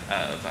screenshot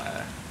of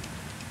a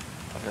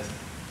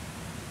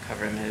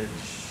cover image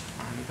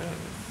on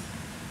both.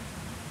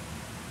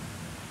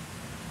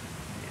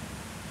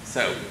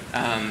 So,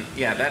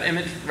 yeah, that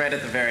image right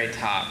at the very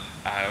top,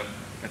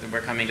 we're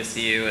coming to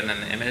see you and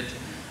then the image.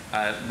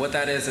 What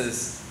that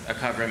is a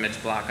cover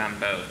image block on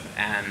both.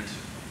 And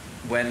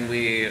when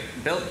we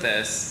built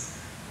this,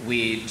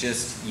 we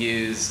just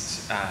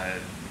used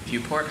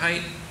viewport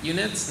height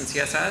units in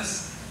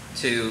CSS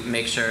to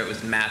make sure it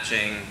was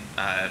matching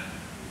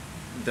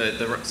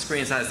the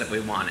screen size that we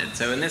wanted.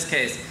 So in this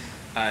case,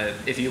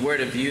 if you were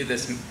to view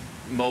this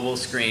mobile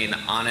screen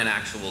on an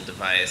actual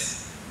device,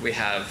 we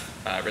have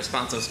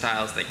responsive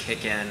styles that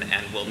kick in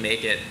and will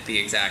make it the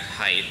exact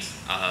height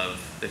of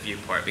the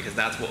viewport because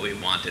that's what we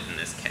wanted in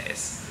this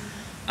case.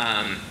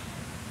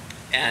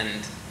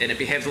 And it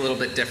behaves a little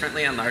bit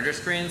differently on larger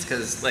screens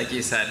because, like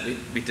you said,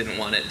 we didn't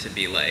want it to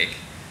be like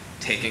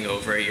taking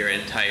over your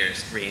entire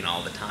screen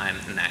all the time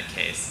in that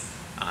case.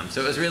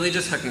 So it was really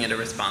just hooking into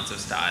responsive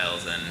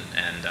styles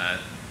and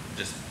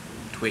just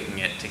tweaking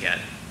it to get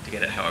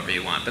it however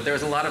you want. But there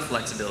was a lot of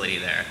flexibility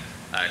there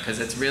because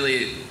it's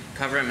really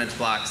cover image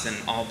blocks and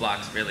all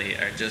blocks really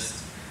are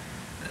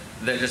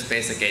they're just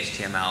basic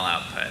HTML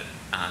output.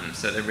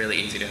 So they're really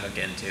easy to hook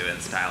into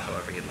and style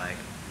however you'd like.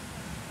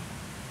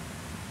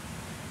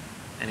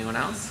 Anyone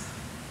else?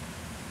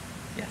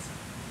 Yes.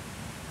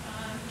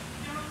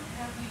 You don't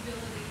have the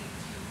ability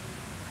to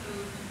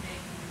code and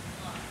make new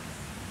blocks.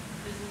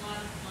 There's a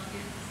lot of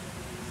plugins that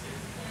will do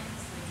certain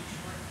things, like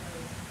short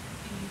code.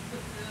 Can you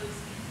put those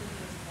into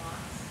those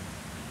blocks?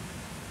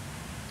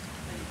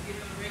 Like if you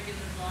have a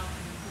regular block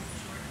and you put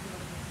short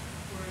code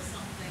or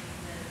something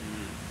that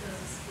does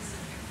a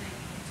specific thing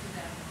into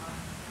that block.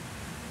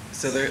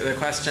 So the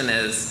question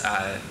is,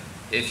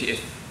 if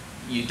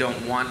you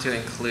don't want to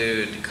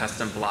include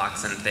custom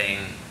blocks and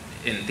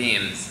in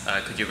themes,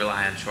 could you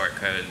rely on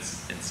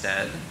shortcodes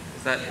instead?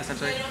 Is that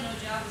essentially? I don't know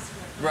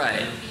JavaScript.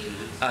 Right.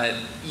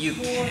 You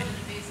more can. than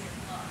a basic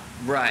block.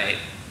 Right.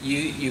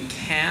 You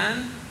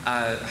can.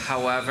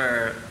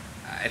 However,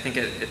 I think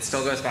it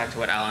still goes back to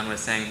what Allan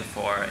was saying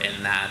before,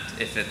 in that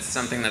if it's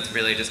something that's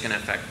really just going to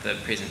affect the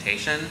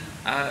presentation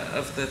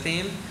of the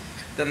theme,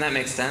 then that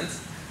makes sense.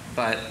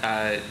 But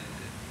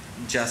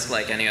just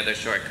like any other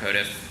shortcode,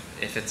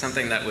 if it's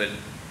something that would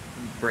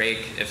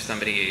break if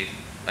somebody,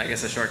 I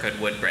guess a shortcode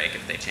would break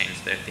if they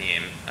changed their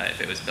theme,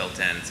 if it was built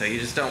in. So you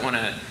just don't want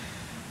to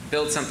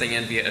build something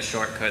in via a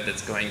shortcode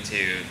that's going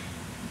to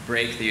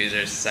break the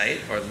user's site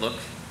or look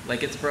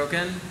like it's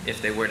broken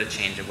if they were to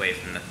change away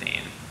from the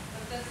theme.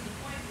 But that's the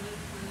point with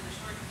the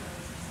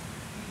shortcodes.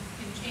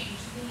 You can change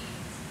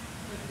themes,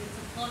 but it's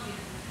a plugin.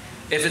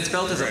 If it's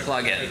built as a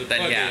plugin,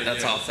 then yeah,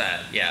 that's all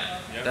set. Yeah,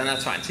 Yep. then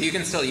that's fine. So you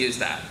can still use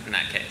that in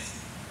that case.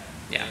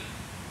 Yeah.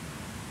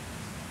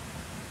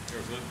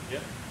 Yeah.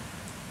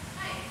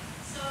 Hi.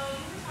 So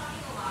you were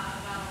talking a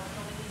lot about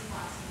building these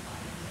blocks and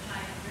plugins, which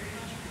I very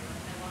much agree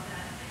with. I love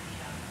that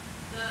idea.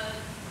 The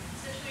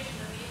situation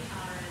that we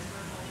encounter as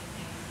we're building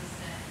things is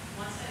that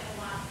one site will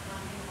want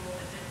one thing a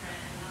little bit different,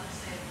 and another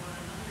site will want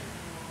another thing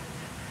a little bit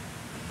different.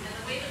 And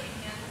the way that we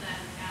handle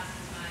that in the past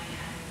is by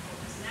adding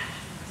focus and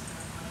action instead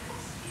of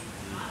others to be able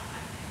to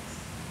modify things.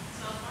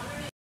 So I was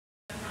wondering if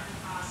you have run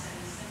across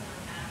any similar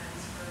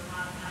patterns for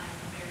modifying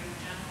a very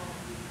general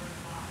Gutenberg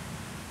block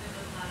that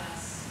would let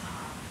us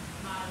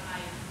modify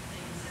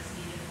things as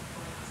needed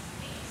for custom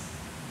needs.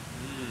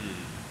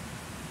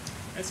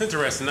 That's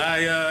interesting.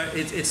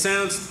 It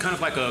sounds kind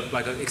of like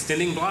a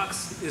extending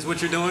blocks is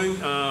what you're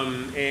doing,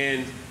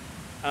 and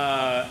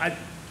I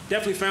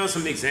definitely found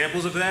some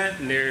examples of that,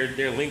 and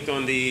they're linked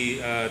on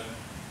the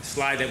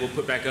slide that we'll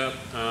put back up.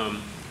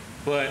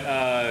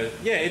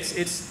 Yeah,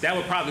 that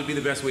would probably be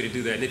the best way to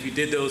do that. And if you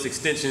did those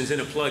extensions in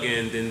a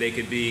plugin, then they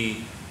could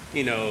be,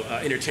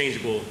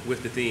 interchangeable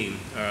with the theme,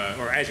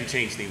 or as you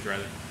change themes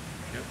rather.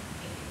 Yep.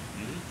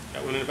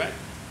 Got one in the back.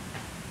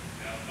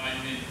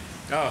 5 minutes.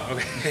 Oh,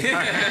 okay.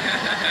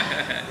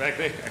 Back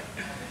there.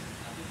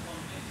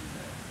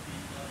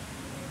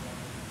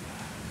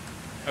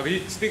 Oh, can you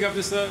speak up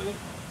just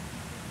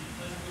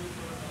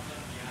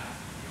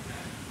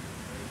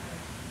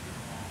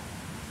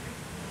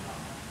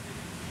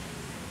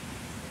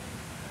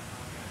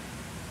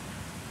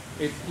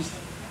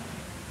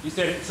you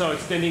said it, so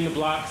extending the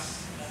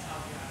blocks.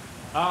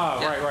 Ah,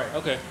 Yeah. right,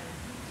 okay.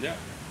 Yeah,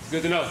 it's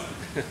good to know.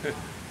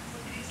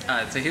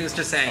 So he was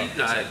just saying,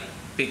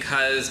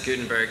 because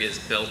Gutenberg is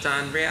built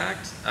on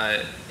React,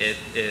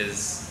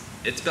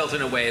 it's built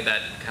in a way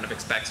that kind of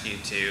expects you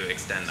to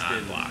extend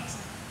on blocks.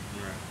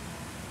 Right.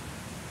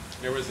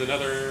 There was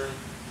another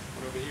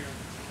one over here.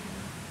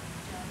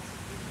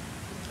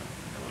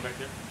 That one back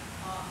there.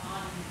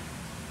 On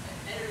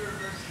editor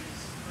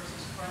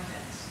versus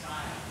front-end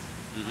styles.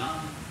 Did you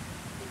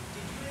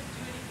do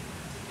anything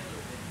in particular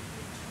that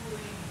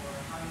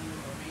how you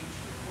arrange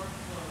your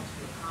workflow to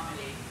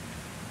accommodate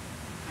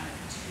kind of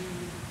two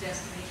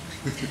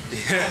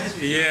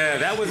destinations. Yeah,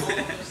 that was. All of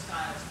those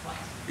styles twice.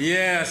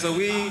 Yeah, so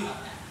we. Talk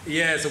about that.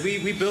 Yeah, so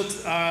we built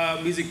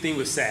music theme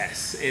with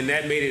Sass, and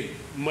that made it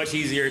much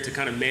easier to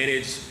kind of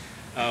manage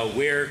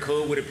where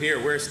code would appear,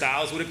 where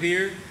styles would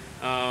appear.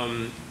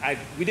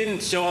 We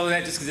didn't show all of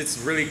that just because it's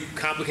really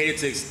complicated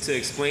to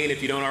explain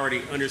if you don't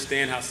already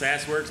understand how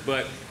Sass works,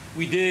 but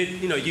we did,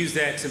 use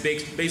that to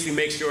basically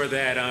make sure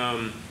that,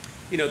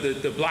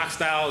 the block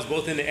styles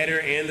both in the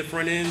editor and the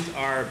front end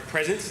are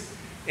present.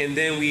 And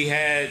then we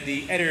had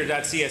the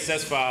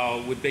editor.css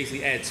file would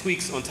basically add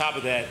tweaks on top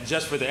of that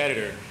just for the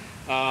editor.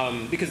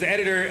 Because the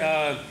editor,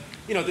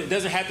 it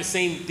doesn't have the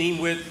same theme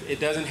width. It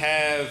doesn't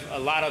have a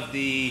lot of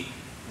the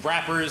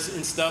wrappers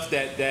and stuff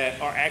that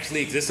are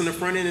actually exist on the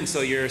front end, and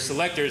so your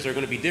selectors are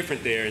going to be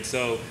different there. And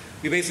so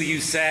we basically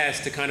use Sass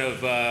to kind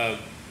of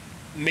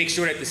make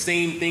sure that the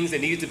same things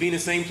that needed to be in the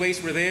same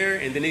place were there,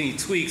 and then any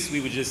tweaks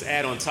we would just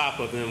add on top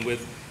of them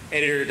with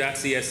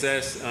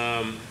editor.css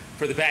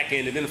for the back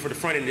end, and then for the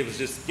front end it was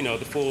just the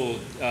full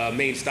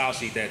main style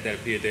sheet that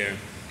appeared there.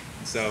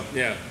 So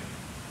yeah.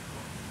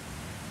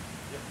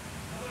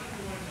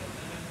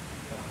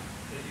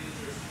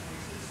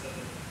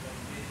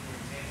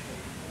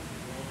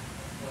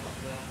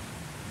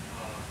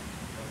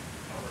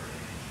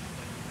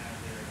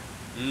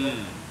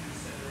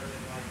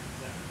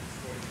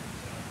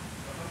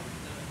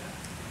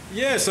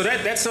 Yeah, so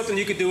that's something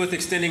you could do with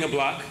extending a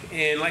block.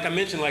 And like I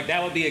mentioned,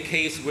 that would be a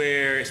case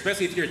where,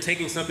 especially if you're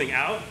taking something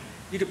out,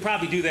 you could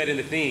probably do that in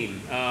the theme.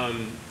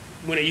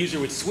 When a user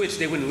would switch,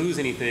 they wouldn't lose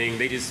anything.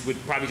 They would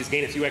probably just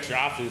gain a few extra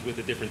options with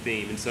a different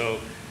theme. And so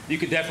you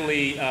could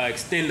definitely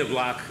extend a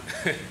block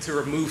to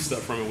remove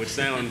stuff from it, which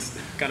sounds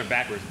kind of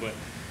backwards. But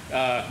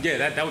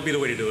yeah, that would be the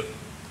way to do it.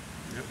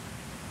 Yep.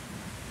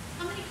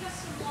 How many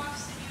custom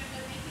blocks did you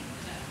end up making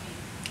for that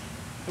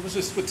theme? It was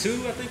just for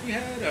 2, I think we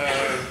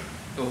had.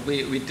 Well,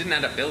 we didn't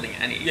end up building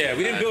any. Yeah,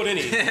 we didn't build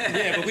any.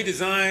 Yeah, but we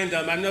designed.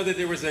 I know that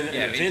there was an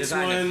events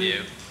one. A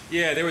few.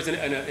 Yeah, there was an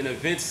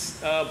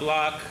events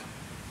block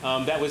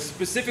that was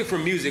specific for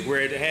music, where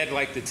it had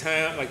the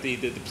time,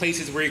 the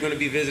places where you're going to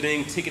be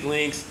visiting, ticket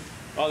links,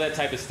 all that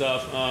type of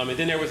stuff. And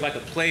then there was a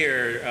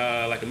player,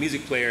 a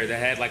music player that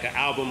had an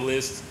album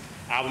list,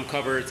 album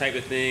cover type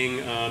of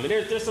thing. And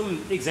there's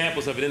some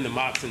examples of it in the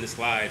mocks and the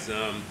slides.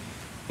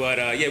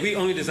 But yeah, we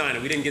only designed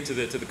it. We didn't get to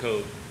the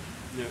code.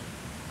 Yeah.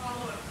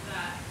 Follow-up to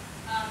that.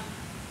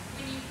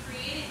 When you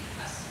created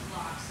custom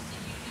blocks,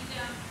 did you do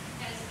them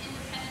as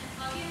independent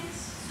plugins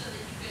so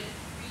that you could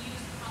reuse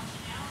the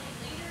functionality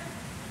later?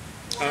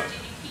 Or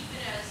did you keep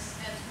it as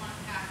one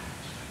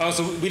package? Oh,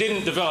 so we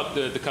didn't develop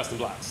the custom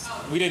blocks.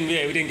 Oh. We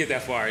didn't get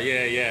that far.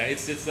 Yeah.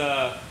 It's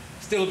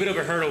still a bit of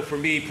a hurdle for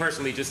me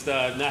personally, just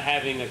not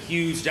having a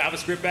huge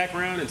JavaScript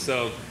background, and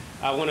so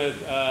I'll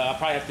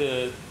probably have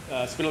to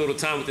spend a little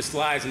time with the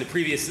slides in the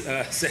previous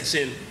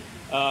session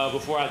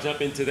before I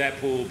jump into that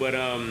pool. But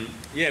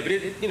yeah, but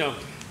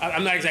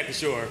I'm not exactly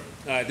sure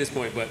at this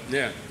point. But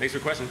yeah, thanks for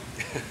the question.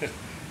 Do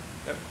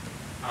you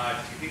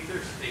think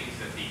there's things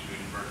that the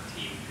Gutenberg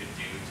team could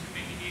do to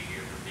make it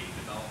easier for big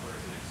developers,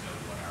 and if so,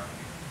 what are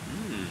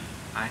they?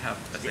 I have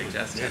a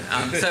suggestion.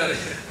 So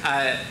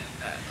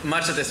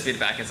much of this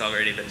feedback has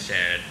already been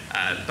shared,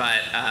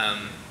 but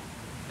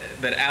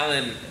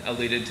Allan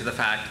alluded to the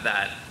fact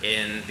that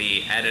in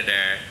the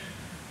editor,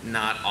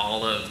 not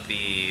all of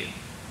the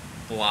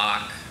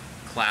block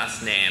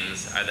class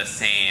names are the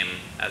same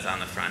as on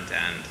the front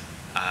end.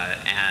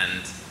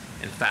 And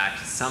in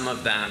fact, some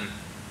of them,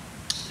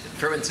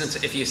 for instance,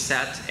 if you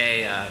set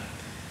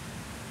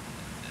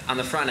on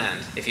the front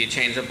end, if you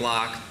change a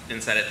block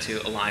and set it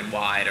to align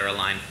wide or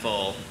align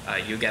full,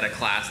 you get a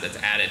class that's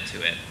added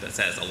to it that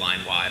says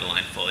align wide,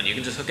 align full, and you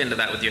can just hook into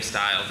that with your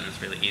styles, and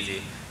it's really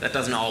easy. That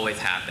doesn't always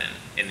happen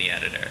in the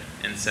editor,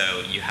 and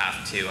so you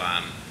have to,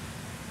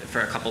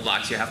 for a couple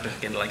blocks, you have to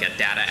hook into a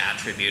data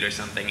attribute or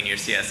something in your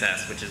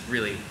CSS, which is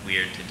really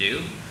weird to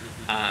do.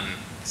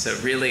 So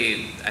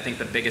really, I think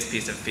the biggest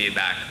piece of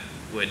feedback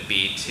would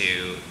be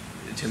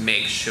to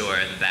make sure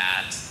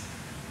that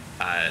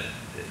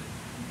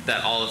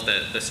that all of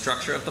the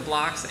structure of the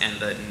blocks and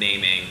the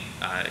naming,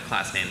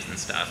 class names and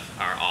stuff,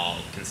 are all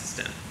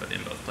consistent but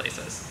in both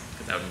places.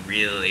 Because that would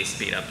really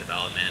speed up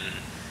development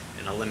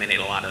and eliminate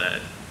a lot of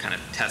the kind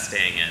of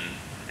testing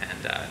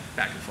and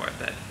back and forth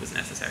that was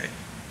necessary.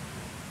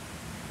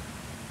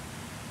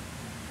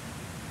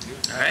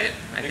 All right,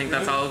 I think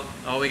that's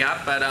all we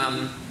got, but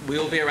we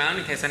will be around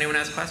in case anyone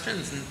has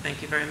questions, and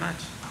thank you very much.